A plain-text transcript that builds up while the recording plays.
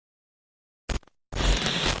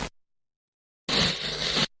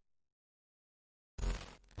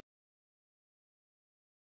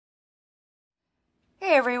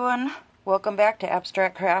Hey everyone, welcome back to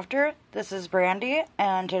Abstract Crafter. This is Brandy,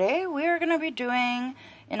 and today we are going to be doing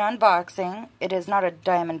an unboxing. It is not a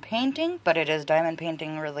diamond painting, but it is diamond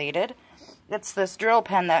painting related. It's this drill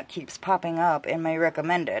pen that keeps popping up in my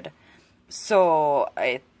recommended. So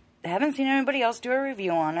I haven't seen anybody else do a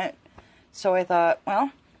review on it, so I thought,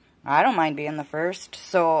 well, I don't mind being the first.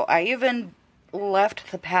 So I even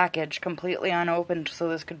left the package completely unopened so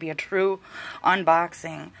this could be a true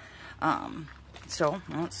unboxing. So,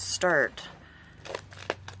 let's start.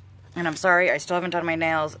 And I'm sorry, I still haven't done my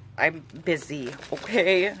nails. I'm busy,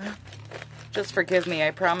 okay? Just forgive me.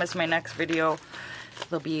 I promise my next video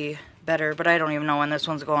will be better, but I don't even know when this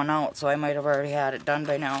one's going out, so I might have already had it done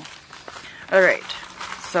by now. Alright,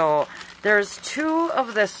 so there's two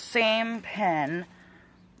of the same pen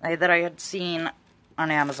that I had seen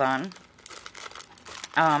on Amazon.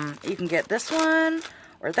 You can get this one,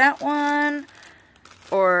 or that one,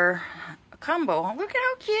 or combo. Look at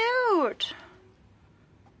how cute!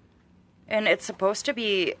 And it's supposed to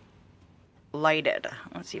be lighted.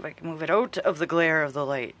 Let's see if I can move it out of the glare of the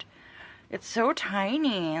light. It's so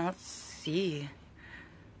tiny. Let's see.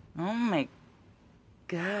 Oh my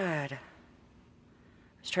god. I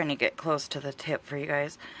was trying to get close to the tip for you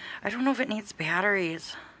guys. I don't know if it needs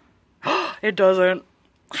batteries. It doesn't.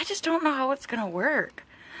 I just don't know how it's gonna work.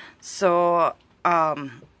 So, I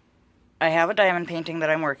have a diamond painting that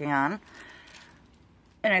I'm working on.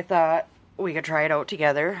 And I thought we could try it out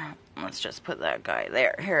together. Let's just put that guy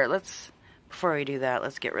there. Here, before we do that,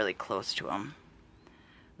 let's get really close to him.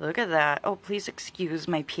 Look at that. Oh, please excuse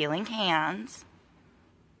my peeling hands.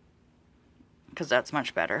 Because that's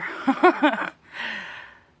much better.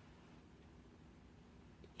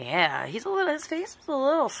 Yeah, his face is a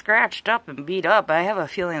little scratched up and beat up. I have a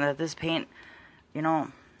feeling that this paint, you know,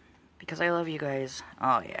 because I love you guys.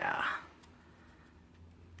 Oh, yeah.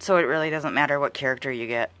 So it really doesn't matter what character you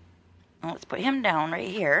get. Well, let's put him down right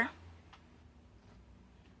here.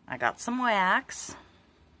 I got some wax.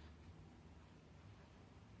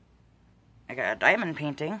 I got a diamond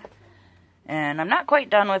painting. And I'm not quite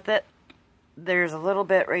done with it. There's a little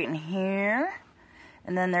bit right in here.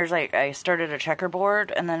 And then there's like, I started a checkerboard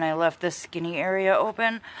and then I left this skinny area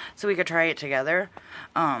open so we could try it together.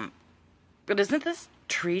 But isn't this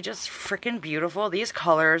tree just freaking beautiful? These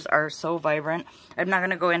colors are so vibrant. I'm not going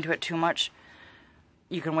to go into it too much.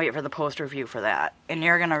 You can wait for the post review for that. And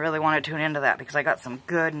you're going to really want to tune into that because I got some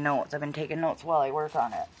good notes. I've been taking notes while I work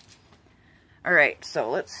on it. Alright, so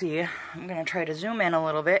let's see. I'm going to try to zoom in a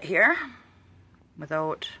little bit here.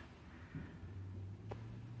 Without...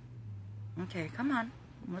 Okay, come on.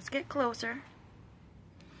 Let's get closer.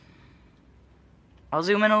 I'll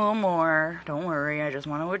zoom in a little more. Don't worry, I just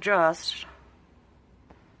want to adjust.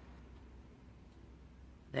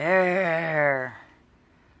 There.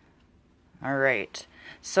 Alright.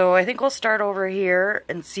 So I think we'll start over here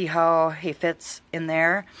and see how he fits in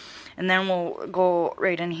there. And then we'll go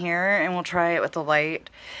right in here and we'll try it with the light.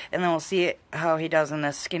 And then we'll see how he does in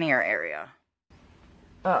this skinnier area.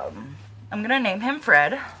 I'm going to name him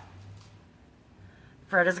Fred.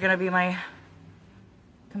 Fred is going to be my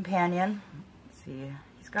companion. Let's see.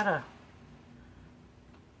 He's got a...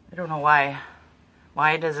 I don't know why.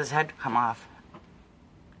 Why does his head come off?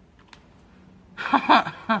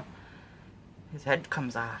 His head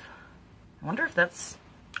comes off. I wonder if that's...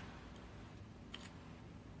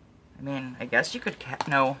 I mean, I guess you could cap...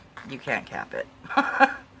 No, you can't cap it.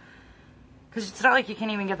 Because it's not like you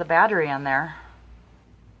can't even get the battery on there.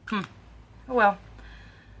 Oh well.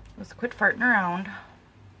 Let's quit farting around.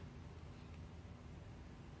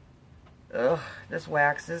 Ugh, this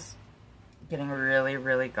wax is getting really,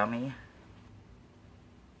 really gummy.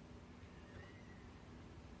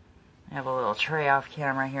 I have a little tray off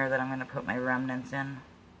camera here that I'm going to put my remnants in.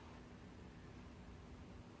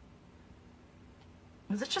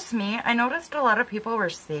 Was it just me? I noticed a lot of people were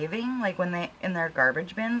saving, like when they, in their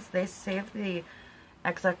garbage bins, they save the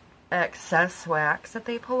excess wax that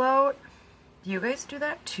they pull out. Do you guys do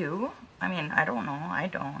that too? I mean, I don't know. I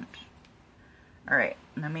don't. Alright,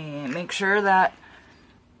 let me make sure that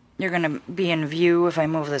you're going to be in view if I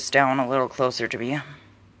move this down a little closer to me.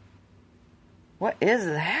 What is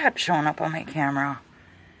that showing up on my camera?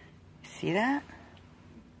 See that?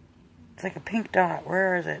 It's like a pink dot.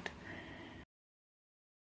 Where is it?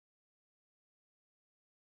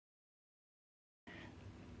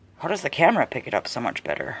 How does the camera pick it up so much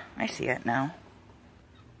better? I see it now.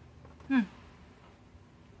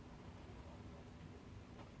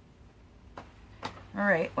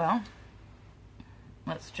 Alright, well,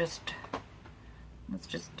 let's just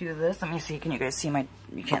do this. Let me see, can you guys see my,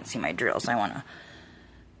 you can't see my drills. I want to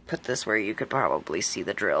put this where you could probably see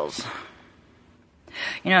the drills.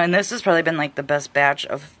 You know, and this has probably been like the best batch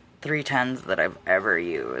of 310s that I've ever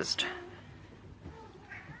used.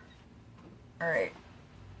 Alright.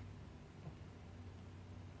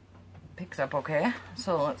 Picks up okay.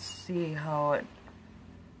 So let's see how it...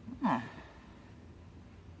 Oh.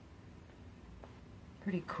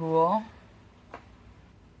 Pretty cool.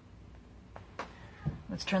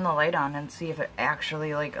 Let's turn the light on and see if it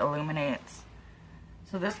actually like illuminates.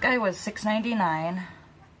 So this guy was $6.99.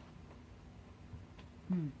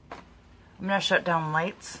 I'm gonna shut down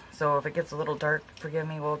lights, so if it gets a little dark, forgive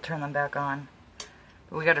me, we'll turn them back on.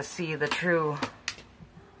 But we gotta see the true,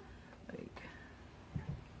 like,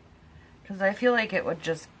 because I feel like it would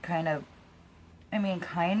just kind of,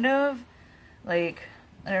 like,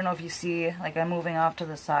 I don't know if you see, like I'm moving off to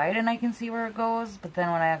the side and I can see where it goes, but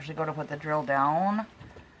then when I actually go to put the drill down,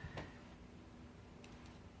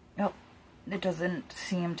 it doesn't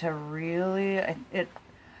seem to really,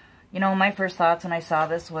 you know, my first thoughts when I saw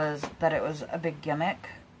this was that it was a big gimmick,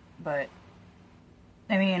 but,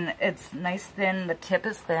 I mean, it's nice thin, the tip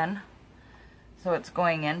is thin, so it's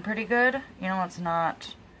going in pretty good. You know, it's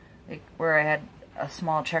not like where I had a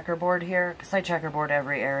small checkerboard here, because I checkerboard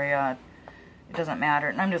every area, it doesn't matter,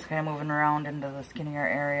 and I'm just kind of moving around into the skinnier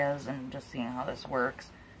areas and just seeing how this works.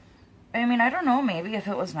 I mean, I don't know, maybe if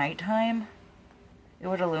it was nighttime, it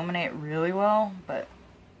would illuminate really well, but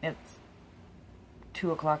it's 2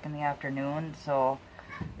 o'clock in the afternoon, so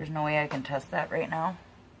there's no way I can test that right now.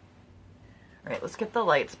 Alright, let's get the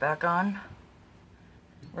lights back on.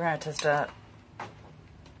 We're going to test a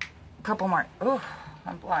couple more. Oh,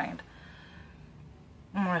 I'm blind.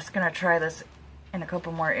 I'm just going to try this in a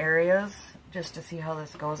couple more areas just to see how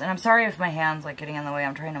this goes. And I'm sorry if my hand's like getting in the way.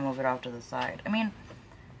 I'm trying to move it off to the side. I mean,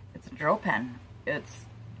 it's a drill pen. It's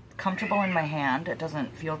comfortable in my hand. It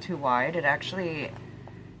doesn't feel too wide. It actually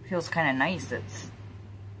feels kind of nice. It's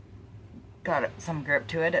got some grip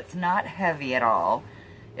to it. It's not heavy at all.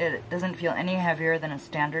 It doesn't feel any heavier than a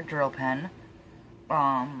standard drill pen.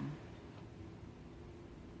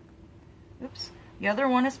 Oops. The other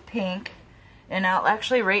one is pink. And I'll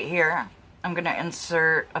actually right here, I'm going to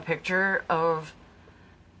insert a picture of,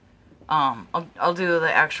 I'll do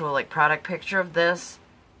the actual like product picture of this.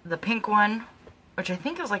 The pink one, which I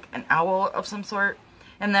think is like an owl of some sort.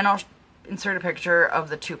 And then I'll insert a picture of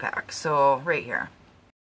the 2-pack. So right here.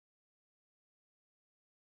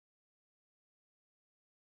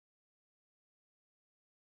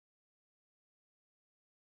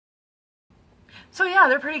 So yeah,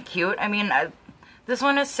 they're pretty cute. I mean, this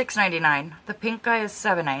one is $6.99. The pink guy is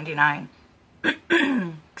 $7.99.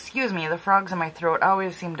 Excuse me, the frogs in my throat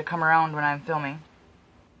always seem to come around when I'm filming.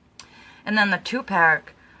 And then the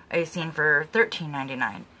 2-pack I've seen for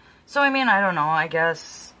 $13.99. So I mean, I don't know. I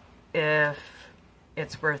guess if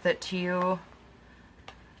it's worth it to you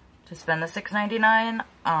to spend the $6.99,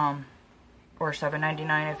 or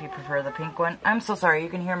 $7.99 if you prefer the pink one. I'm so sorry. You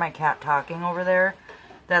can hear my cat talking over there.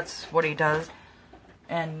 That's what he does.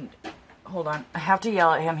 And, hold on, I have to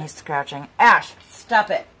yell at him, he's scratching. Ash, stop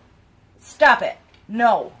it. Stop it.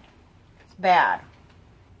 No. It's bad.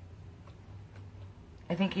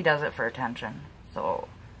 I think he does it for attention. So,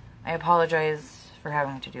 I apologize for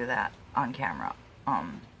having to do that on camera.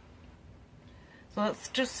 So let's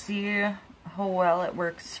just see how well it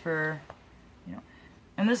works for, you know.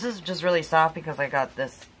 And this is just really soft because I got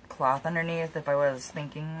this cloth underneath. If I was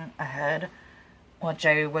thinking ahead, which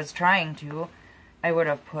I was trying to, I would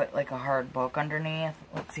have put like a hard book underneath.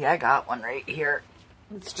 Let's see, I got one right here.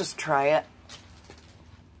 Let's just try it.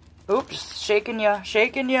 Oops, shaking ya,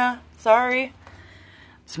 shaking ya. Sorry.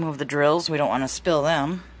 Let's move the drills. We don't want to spill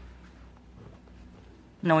them.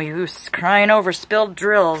 No use crying over spilled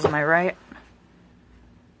drills, am I right?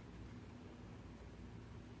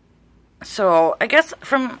 So, I guess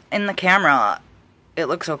from in the camera, it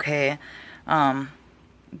looks okay.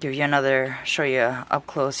 Give you another, show you up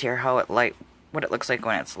close here how it what it looks like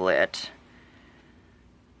when it's lit.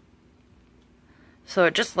 So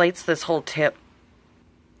it just lights this whole tip,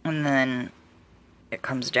 and then it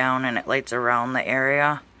comes down and it lights around the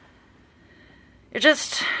area. It's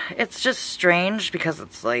just strange because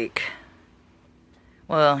it's like,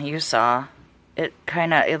 well, you saw, it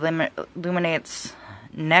kind of illuminates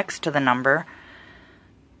next to the number,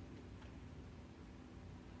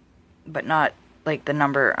 but not like the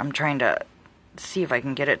number. I'm trying to see if I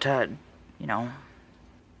can get it to, you know,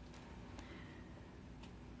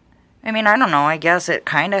 I mean, I don't know, I guess it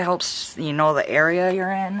kind of helps you know the area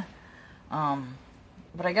you're in,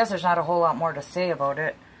 but I guess there's not a whole lot more to say about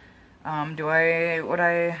it. Would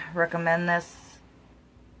I recommend this?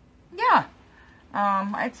 Yeah,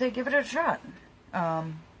 I'd say give it a shot.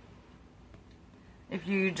 If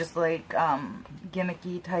you just like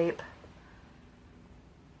gimmicky type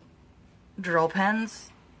drill pens,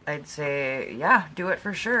 I'd say, yeah, do it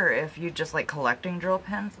for sure. If you just like collecting drill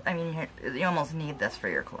pens, I mean, you almost need this for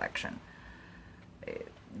your collection.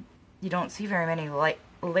 You don't see very many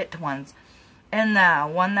lit ones. And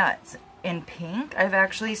the one that's in pink, I've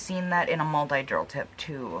actually seen that in a multi-drill tip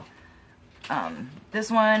too. This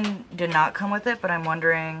one did not come with it, but I'm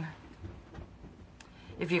wondering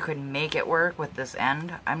if you could make it work with this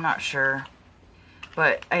end. I'm not sure.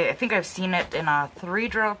 But I think I've seen it in a 3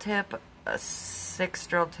 drill tip, a 6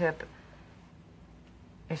 drill tip.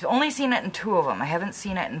 I've only seen it in 2 of them. I haven't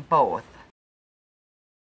seen it in both.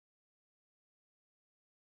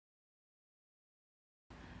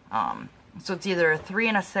 So it's either a 3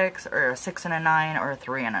 and a 6, or a 6 and a 9, or a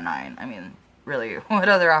 3 and a 9. I mean, really, what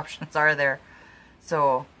other options are there?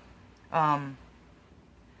 So, I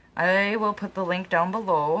will put the link down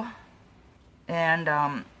below. And,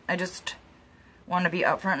 I just want to be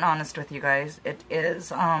upfront and honest with you guys. It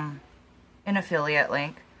is, an affiliate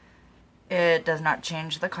link. It does not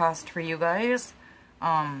change the cost for you guys.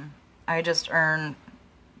 I just earn,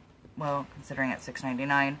 well, considering it's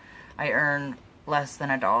 $6.99, I earn less than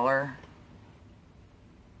 $1.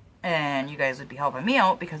 And you guys would be helping me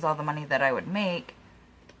out because all the money that I would make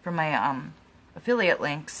from my affiliate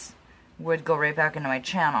links would go right back into my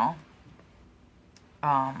channel.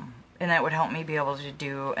 And that would help me be able to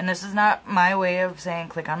do, and this is not my way of saying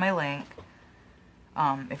click on my link.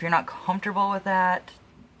 If you're not comfortable with that,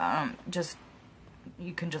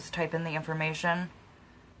 you can just type in the information,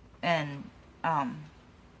 and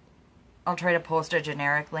I'll try to post a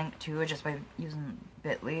generic link too, just by using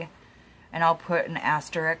Bitly. And I'll put an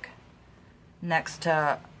asterisk next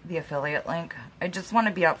to the affiliate link. I just want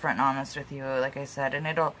to be upfront and honest with you, like I said. And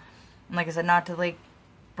it'll, like I said, not to like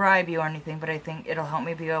bribe you or anything, but I think it'll help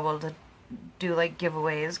me be able to do like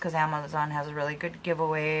giveaways, because Amazon has a really good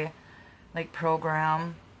giveaway like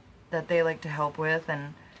program that they like to help with.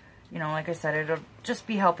 And, you know, like I said, it'll just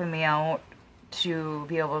be helping me out to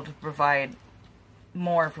be able to provide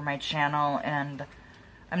more for my channel. And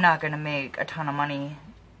I'm not going to make a ton of money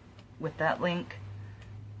with that link,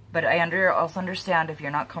 but I also understand if you're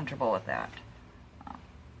not comfortable with that.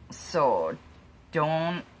 So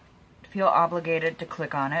don't feel obligated to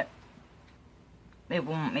click on it. It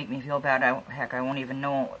won't make me feel bad. Heck, I won't even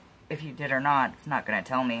know if you did or not. It's not going to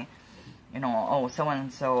tell me, you know, oh,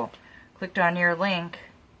 so-and-so clicked on your link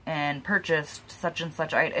and purchased such and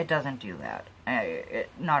such. It doesn't do that.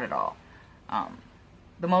 Not at all.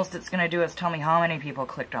 The most it's going to do is tell me how many people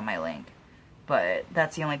clicked on my link. But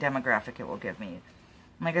that's the only demographic it will give me.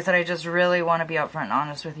 Like I said, I just really want to be upfront and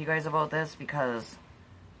honest with you guys about this, because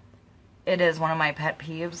it is one of my pet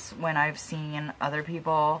peeves when I've seen other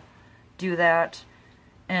people do that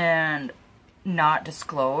and not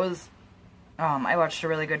disclose. I watched a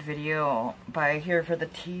really good video by Here for the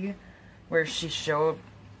Tea where she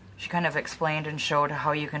kind of explained and showed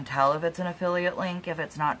how you can tell if it's an affiliate link if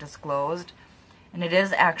it's not disclosed. And it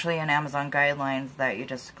is actually in Amazon guidelines that you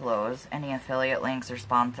disclose any affiliate links or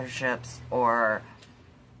sponsorships, or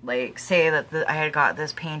like say that I had got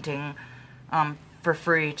this painting for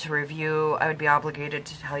free to review. I would be obligated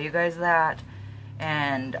to tell you guys that,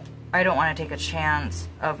 and I don't want to take a chance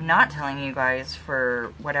of not telling you guys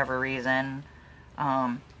for whatever reason,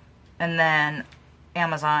 and then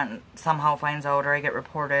Amazon somehow finds out, or I get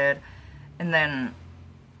reported, and then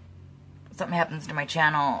something happens to my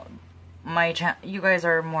channel. You guys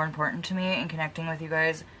are more important to me, and connecting with you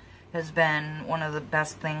guys has been one of the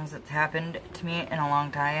best things that's happened to me in a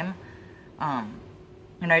long time.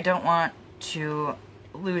 And I don't want to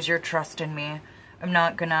lose your trust in me.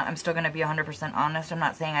 I'm still gonna be 100% honest. I'm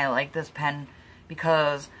not saying I like this pen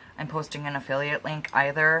because I'm posting an affiliate link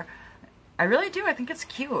either. I really do. I think it's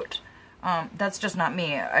cute. That's just not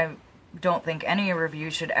me. I don't think any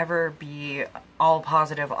review should ever be all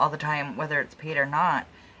positive all the time, whether it's paid or not.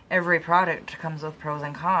 Every product comes with pros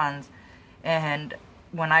and cons, and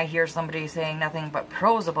when I hear somebody saying nothing but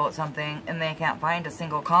pros about something and they can't find a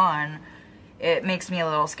single con, it makes me a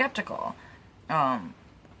little skeptical,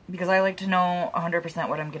 because I like to know 100%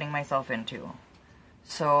 what I'm getting myself into.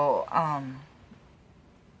 So,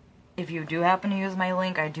 if you do happen to use my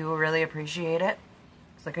link, I do really appreciate it.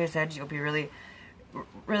 So like I said, you'll be really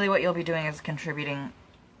what you'll be doing is contributing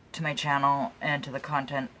to my channel and to the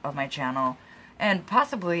content of my channel, and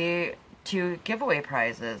possibly to giveaway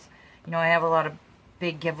prizes. You know, I have a lot of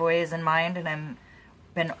big giveaways in mind, and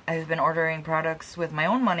I've been ordering products with my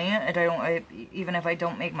own money, and even if I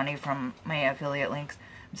don't make money from my affiliate links,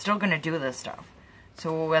 I'm still going to do this stuff.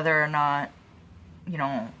 So whether or not, you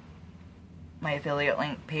know, my affiliate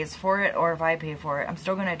link pays for it or if I pay for it, I'm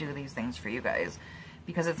still going to do these things for you guys.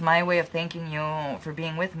 Because it's my way of thanking you for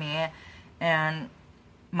being with me and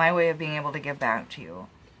my way of being able to give back to you.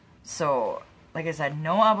 So, like I said,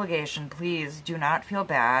 no obligation. Please do not feel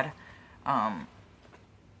bad.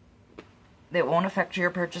 It won't affect your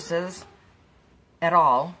purchases at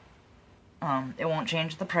all. It won't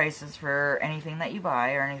change the prices for anything that you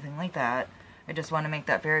buy or anything like that. I just want to make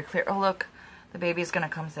that very clear. Oh, look, the baby's going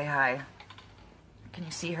to come say hi. Can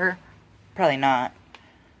you see her? Probably not.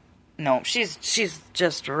 No, she's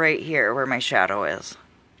just right here where my shadow is.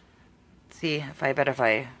 See, I bet if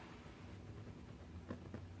I...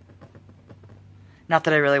 Not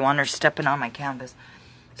that I really want her stepping on my canvas.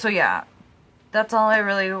 So yeah, that's all I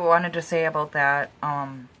really wanted to say about that.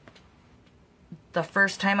 The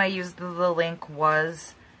first time I used the link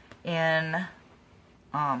was in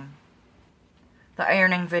the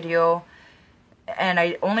ironing video. And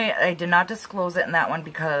I did not disclose it in that one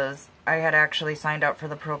because I had actually signed up for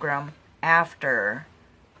the program after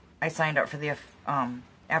I signed up for the,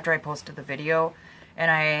 after I posted the video.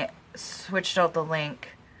 And I switched out the link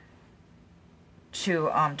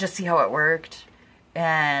to just see how it worked.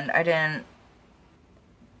 And I didn't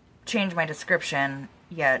change my description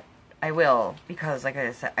yet. I will, because like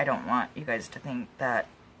I said, I don't want you guys to think that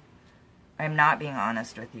I'm not being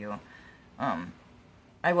honest with you.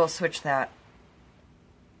 I will switch that.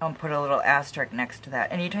 I'll put a little asterisk next to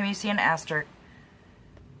that. Anytime you see an asterisk,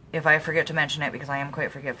 if I forget to mention it, because I am quite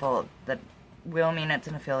forgetful, that will mean it's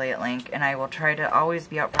an affiliate link, and I will try to always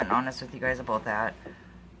be upfront and honest with you guys about that.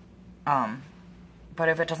 But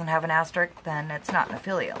if it doesn't have an asterisk, then it's not an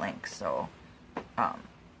affiliate link, so, but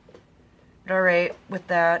alright, with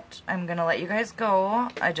that, I'm gonna let you guys go.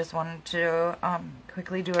 I just wanted to,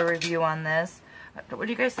 quickly do a review on this. What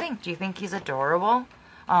do you guys think? Do you think he's adorable?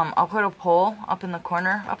 I'll put a poll up in the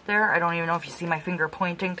corner up there. I don't even know if you see my finger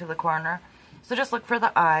pointing to the corner. So just look for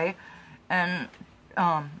the eye. And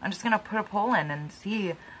I'm just going to put a poll in and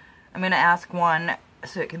see. I'm going to ask one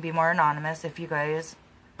so it can be more anonymous if you guys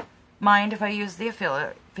mind if I use the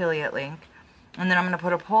affiliate link. And then I'm going to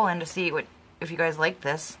put a poll in to see if you guys like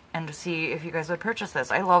this and to see if you guys would purchase this.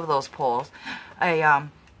 I love those polls. I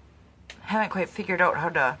haven't quite figured out how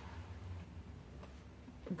to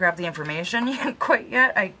grab the information quite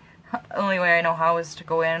yet. The only way I know how is to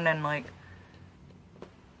go in and like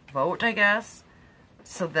vote, I guess.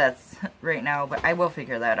 So that's right now, but I will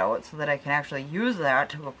figure that out so that I can actually use that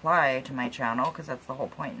to apply to my channel, because that's the whole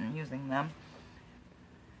point in using them.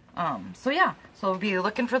 So yeah, so be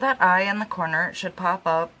looking for that eye in the corner. It should pop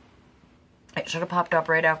up. It should have popped up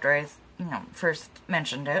right after I, first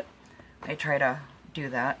mentioned it. I try to do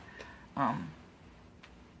that.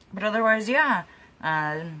 But otherwise, yeah.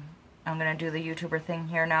 I'm going to do the YouTuber thing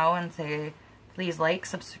here now and say, please like,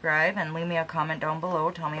 subscribe, and leave me a comment down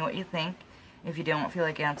below. Tell me what you think if you don't feel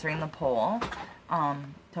like answering the poll. Tell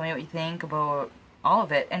me what you think about all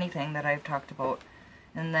of it, anything that I've talked about.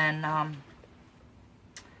 And then,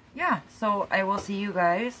 yeah, so I will see you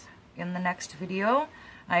guys in the next video.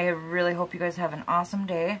 I really hope you guys have an awesome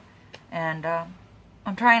day. And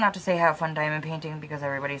I'm trying not to say have fun diamond painting because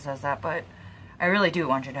everybody says that, but I really do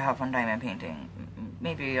want you to have fun diamond painting.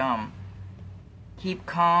 Maybe, keep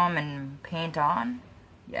calm and paint on.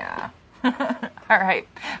 Yeah. Alright,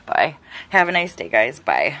 bye. Have a nice day, guys.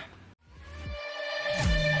 Bye.